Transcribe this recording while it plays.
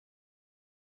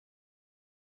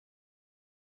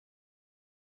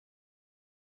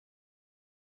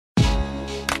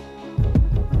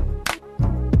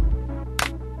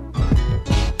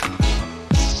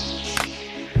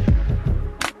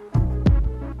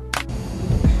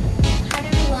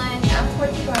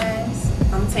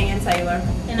Taylor.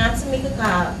 And I'm Tamika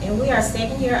Cobb, and we are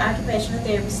second-year occupational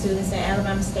therapy students at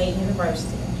Alabama State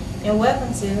University. And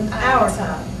welcome to Our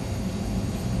Talk.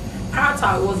 Our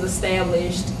Talk was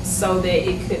established so that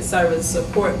it could serve as a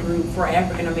support group for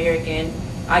African American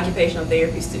occupational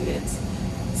therapy students.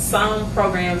 Some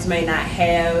programs may not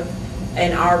have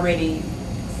an already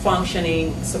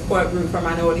functioning support group for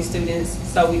minority students,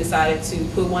 so we decided to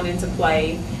put one into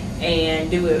play and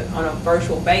do it on a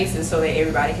virtual basis so that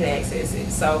everybody could access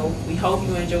it. So we hope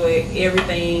you enjoy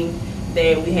everything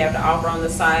that we have to offer on the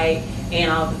site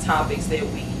and all the topics that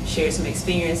we share, some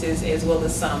experiences as well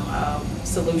as some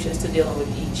solutions to dealing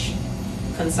with each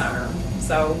concern.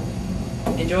 So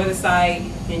enjoy the site,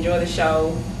 enjoy the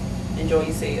show, enjoy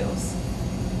yourselves.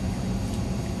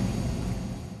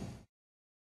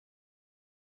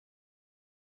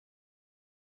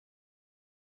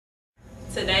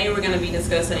 Today we're going to be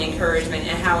discussing encouragement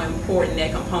and how important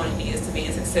that component is to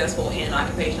being successful in an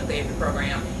occupational therapy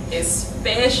program,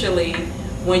 especially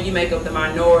when you make up the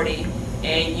minority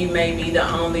and you may be the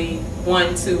only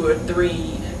 1, 2, or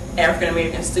 3 African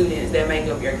American students that make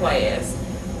up your class.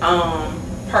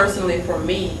 Personally for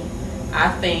me,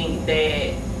 I think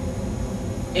that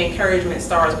encouragement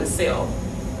starts with self.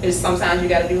 It's sometimes you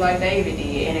got to do like David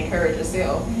did and encourage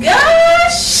yourself.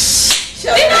 Gosh! You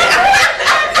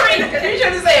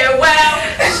should have said, well,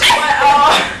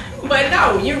 but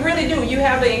no, you really do. You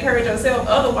have to encourage yourself.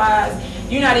 Otherwise,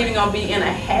 you're not even going to be in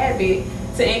a habit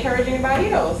to encourage anybody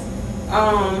else.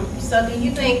 So do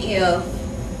you think if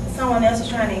someone else is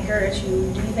trying to encourage you,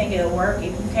 do you think it'll work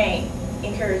if you can't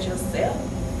encourage yourself?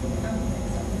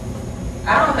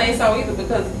 I don't think so either,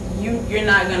 because you're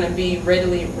not going to be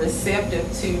readily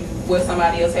receptive to what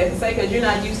somebody else has to say because you're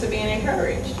not used to being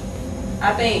encouraged.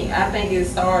 I think it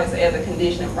starts as a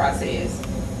conditioning process.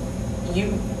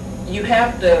 You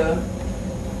have to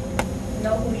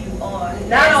know who you are.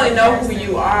 Not only know who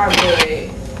you are, but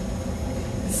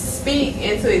speak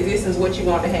into existence what you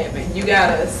want to happen. You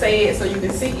gotta say it so you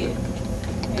can see it.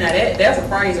 Now that's a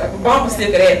phrase. Bumper stick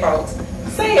of that, folks.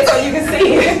 Say it so you can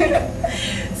see it.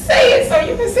 Say it so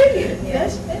you can see it. Yeah.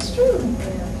 That's true.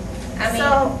 Yeah. I mean,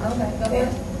 okay, go ahead.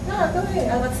 No, go ahead.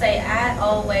 I would say I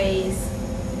always,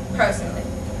 personally,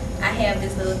 I have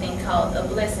this little thing called a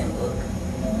blessing book.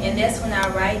 And that's when I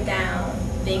write down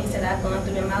things that I've gone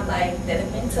through in my life that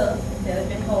have been tough, that have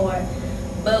been hard.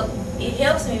 But it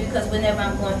helps me because whenever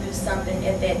I'm going through something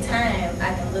at that time,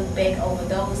 I can look back over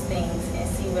those things and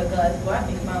see where God's brought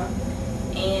me from.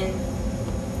 And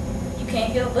you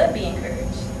can't help but be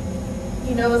encouraged.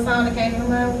 You know what song that came to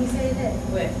mind when you said that?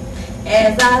 What?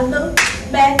 As I look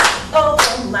back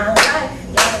over my life,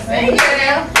 yes, Thank you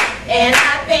now. and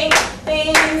I think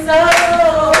things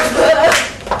over,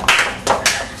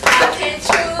 I can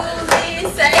truly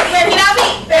say, can you be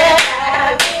that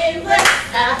I've been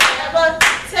blessed? I have a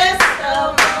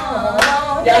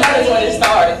testimony. Y'all know that's when it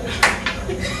started.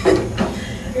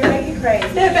 You're making crazy.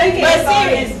 That baby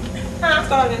But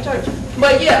started in church.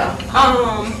 But yeah,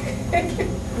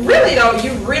 really though,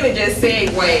 you really just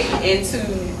segue into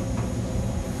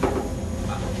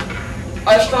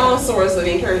a strong source of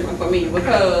encouragement for me,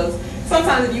 because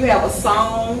sometimes if you have a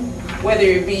song, whether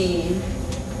it be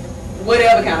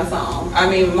whatever kind of song, I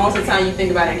mean, most of the time you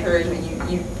think about encouragement,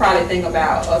 you probably think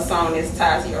about a song that's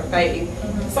tied to your faith.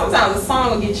 Mm-hmm. Sometimes a song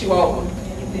will get you over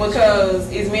because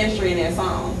it's ministry in that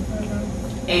song.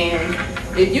 Mm-hmm. And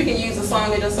if you can use a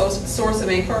song as a source of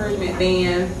encouragement,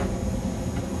 then,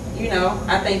 you know,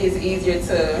 I think it's easier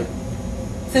to,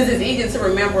 since it's easier to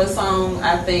remember a song,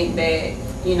 I think that,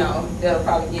 you know, that'll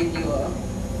probably give you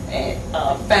a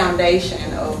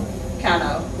foundation of kind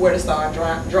of where to start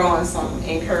drawing some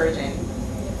encouraging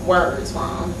words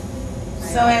from.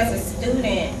 So as a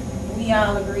student, we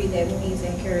all agree that we need to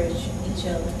encourage each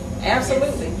other.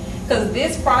 Absolutely. Because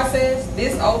this process,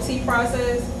 this OT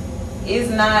process, is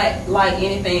not like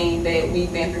anything that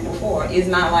we've been through before. It's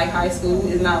not like high school.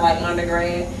 It's not like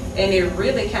undergrad. And it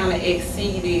really kind of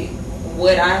exceeded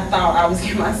what I thought I was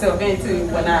getting myself into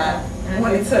when I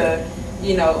wanted to,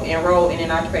 you know, enroll in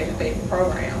an occupational therapy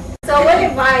program. So what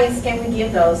advice can we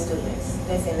give those students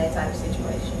that's in that type of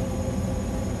situation?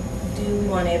 Do we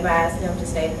want to advise them to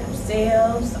stay to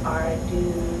themselves, or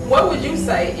What would you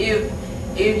say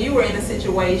if you were in a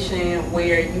situation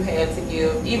where you had to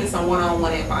give even some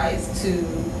one-on-one advice to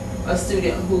a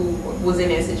student who was in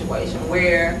that situation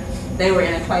where they were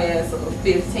in a class of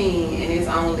 15 and it's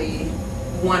only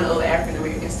one other African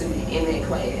American student in that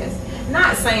class?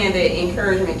 Not saying that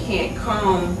encouragement can't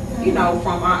come, you know,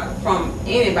 from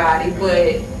anybody,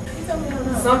 but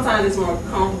sometimes it's more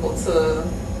comfortable to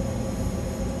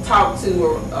talk to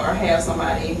or have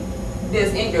somebody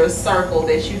that's in your circle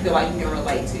that you feel like you can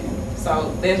relate to.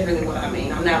 So that's really what I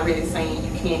mean. I'm not really saying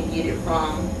you can't get it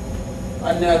from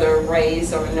another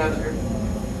race or another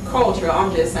culture.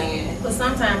 I'm just saying. But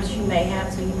sometimes you might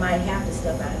have to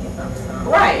step out of your comfort zone.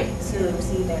 Right. To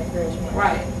receive that encouragement.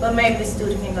 Right. But maybe the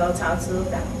student can go talk to a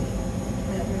faculty.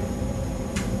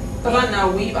 Because I know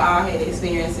we've all had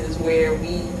experiences where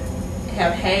we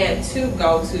have had to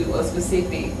go to a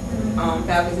specific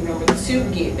faculty member to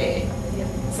get that. Yeah.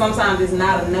 Sometimes it's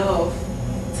not enough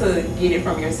to get it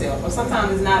from yourself, or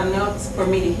sometimes it's not enough for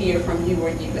me to hear from you or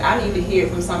you. I need to hear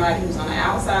it from somebody who's on the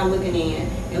outside looking in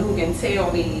and who can tell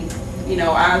me, you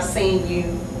know, I've seen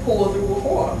you pull through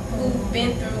before. Who've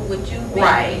been through what you've been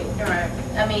Right. through. Right.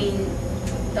 I mean,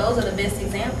 those are the best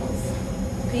examples.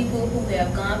 People who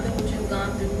have gone through what you've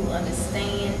gone through, who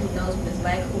understand, who knows what it's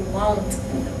like, who won't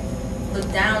look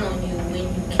down on you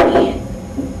when you can't,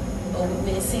 or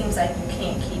when it seems like you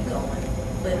can't keep going,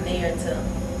 but there to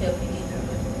help you get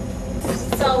through it.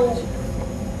 So,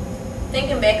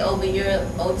 thinking back over your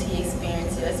OT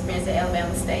experience, your experience at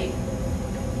Alabama State,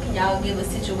 can y'all give a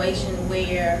situation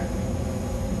where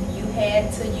you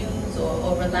had to use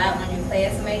or rely on your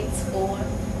classmates for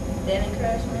that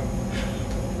encouragement?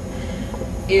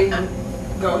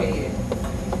 Go ahead.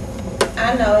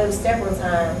 I know it was several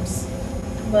times,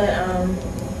 but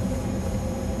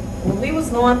when we was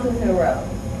going through neuro,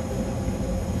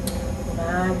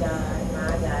 my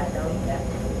God, don't even got me.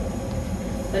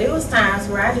 But it was times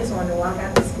where I just wanted to walk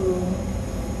out of school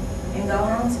and go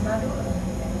home to my daughter.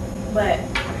 But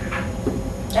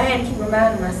I had to keep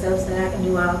reminding myself that I can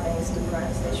do all things through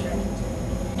Christ that strengthens me.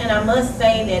 And I must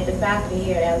say that the faculty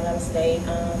here at Alabama State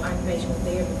Occupational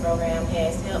Therapy Program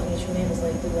has helped me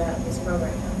tremendously throughout this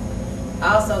program.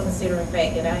 Also considering the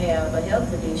fact that I have a health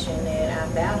condition that I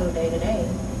battle day to day.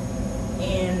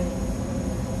 And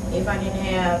if I didn't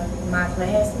have my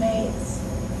classmates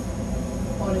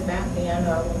or the faculty, I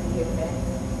know I wouldn't be here today.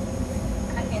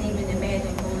 I can't even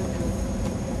imagine going through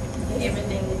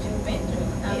everything that you've been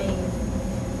through. I mean,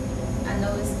 I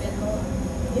know it's been hard.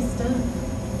 It's tough.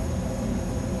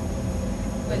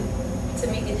 But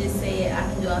Tamika just said, I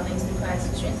can do all things through Christ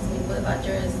who strengthens me. What about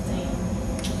yours, Tam?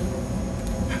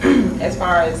 As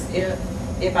far as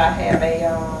if I have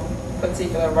a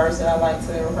particular verse that I like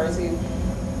to refer to,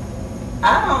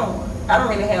 I don't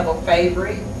really have a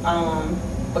favorite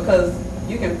because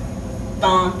you can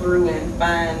thumb through and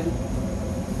find,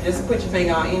 just put your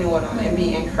finger on any one of them and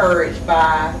be encouraged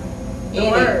by The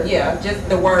word. Yeah, just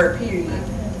the word, period.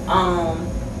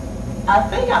 I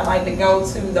think I like to go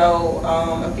to though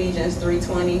Ephesians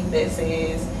 3:20 that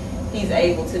says He's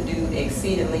able to do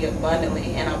exceedingly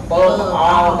abundantly and above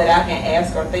all that I can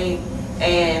ask or think.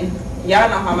 And y'all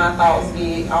know how my thoughts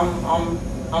get. I'm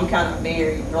kind of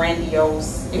very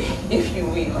grandiose, if you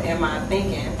will, in my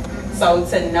thinking. So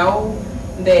to know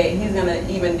that He's gonna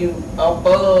even do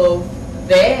above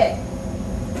that,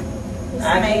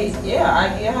 I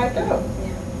get hyped up.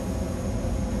 Yeah.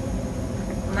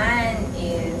 Mine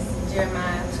is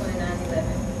Jeremiah 29:11.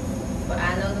 For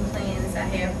I know the plans I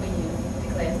have for you,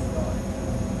 declares the Lord.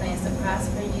 Plans to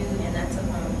prosper you and not to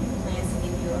harm you. Plans to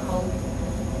give you a hope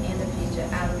in the future.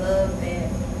 I love that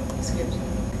scripture.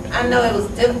 I know it was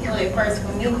difficult at first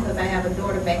for me because I have a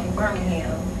daughter back in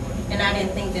Birmingham, and I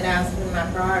didn't think that I was putting my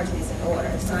priorities in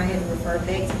order. So I had to refer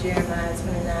back to Jeremiah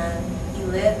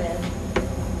 29:11,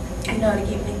 to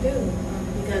get me through.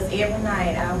 Because every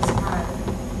night I was crying,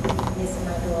 missing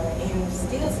my daughter. And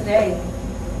still today,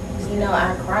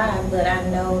 I cry, but I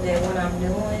know that what I'm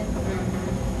doing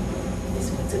is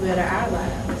to better our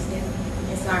lives.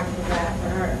 And so I can provide for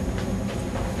her.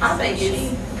 I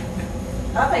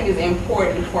think it's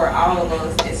important for all of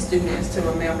us as students to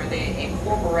remember that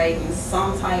incorporating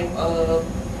some area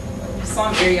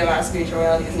of our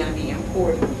spirituality is going to be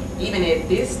important, even at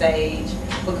this stage,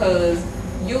 because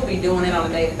you'll be doing it on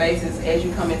a daily basis as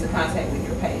you come into contact with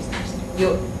your patients.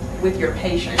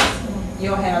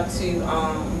 You'll have to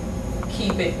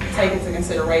take into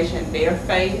consideration their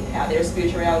faith, how their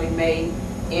spirituality may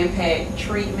impact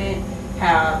treatment,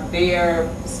 how their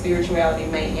spirituality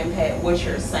may impact what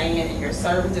you're saying in your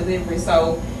service delivery.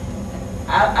 So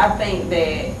I think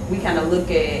that we kind of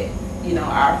look at,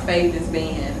 our faith as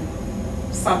being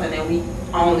something that we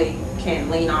only can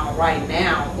lean on right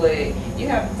now, but you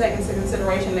have to take into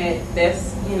consideration that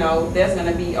that's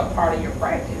going to be a part of your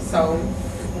practice. So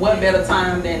what better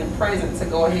time than the present to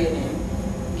go ahead and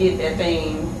get that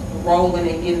thing rolling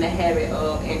and get in the habit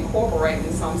of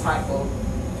incorporating some type of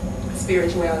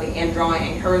spirituality and drawing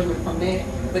encouragement from that,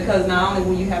 because not only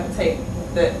will you have to take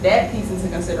that piece into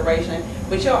consideration,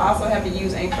 but you'll also have to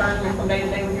use encouragement from day to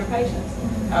day with your patients.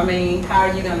 I mean, how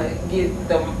are you gonna get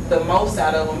the most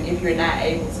out of them if you're not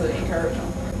able to encourage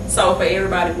them? So for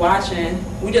everybody watching,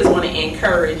 we just want to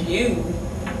encourage you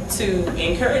to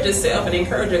encourage yourself and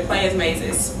encourage your classmates,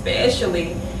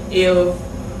 especially if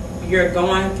you're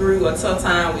going through a tough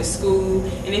time with school,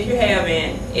 and if you're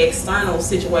having external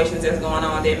situations that's going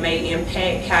on that may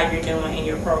impact how you're doing in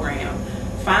your program.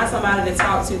 Find somebody to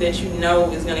talk to that you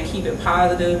know is going to keep it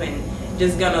positive and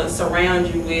just going to surround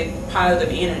you with positive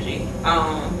energy.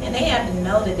 And they have to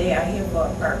know that they are here for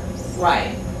a purpose.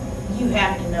 Right. You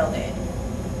have to know that.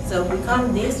 So if we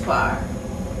come this far,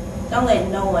 don't let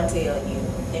no one tell you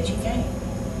that you can't,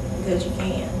 because you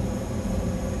can.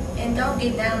 And don't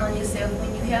get down on yourself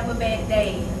when you have a bad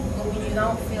day or when you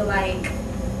don't feel like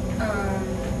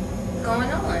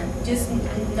going on. Just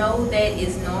know that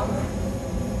it's normal.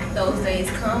 Those days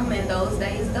come and those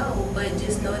days go. But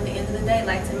just know at the end of the day,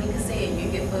 like Tamika said,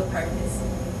 you're here for a purpose.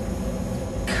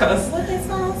 Cause What that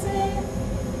song said?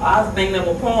 I was thinking of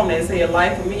a poem that said,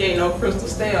 "Life for me ain't no crystal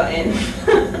stale," and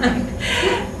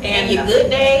And your good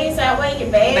days outweigh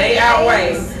your bad they days.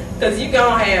 outweigh. Cause you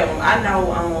gonna have them. I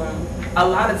know. A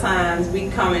lot of times we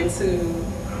come into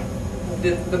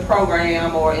the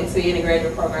program or into any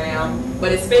graduate program,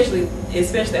 but especially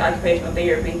occupational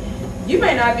therapy, you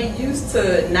may not be used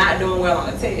to not doing well on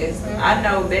a test. I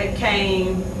know that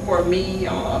came for me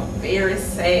on a very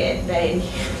sad day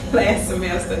last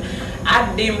semester.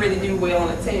 I didn't really do well on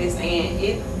a test, and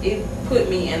it put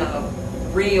me in a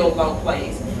real low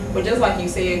place. But just like you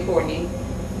said, Courtney,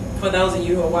 for those of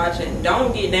you who are watching,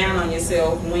 don't get down on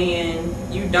yourself when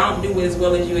you don't do as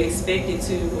well as you expected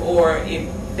to, or if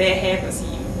that happens to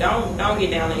you. Don't get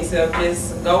down on yourself.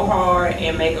 Just go hard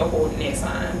and make up for it next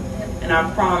time. And I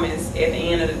promise, at the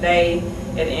end of the day,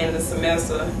 at the end of the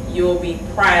semester, you'll be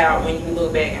proud when you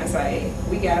look back and say,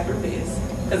 we got through this.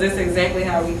 Because that's exactly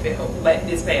how we felt like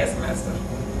this past semester.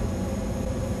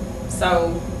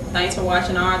 So, thanks for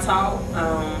watching our talk.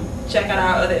 Check out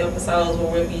our other episodes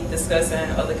where we'll be discussing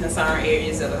other concern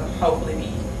areas that'll hopefully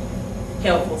be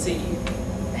helpful to you.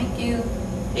 Thank you.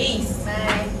 Peace.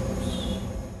 Bye.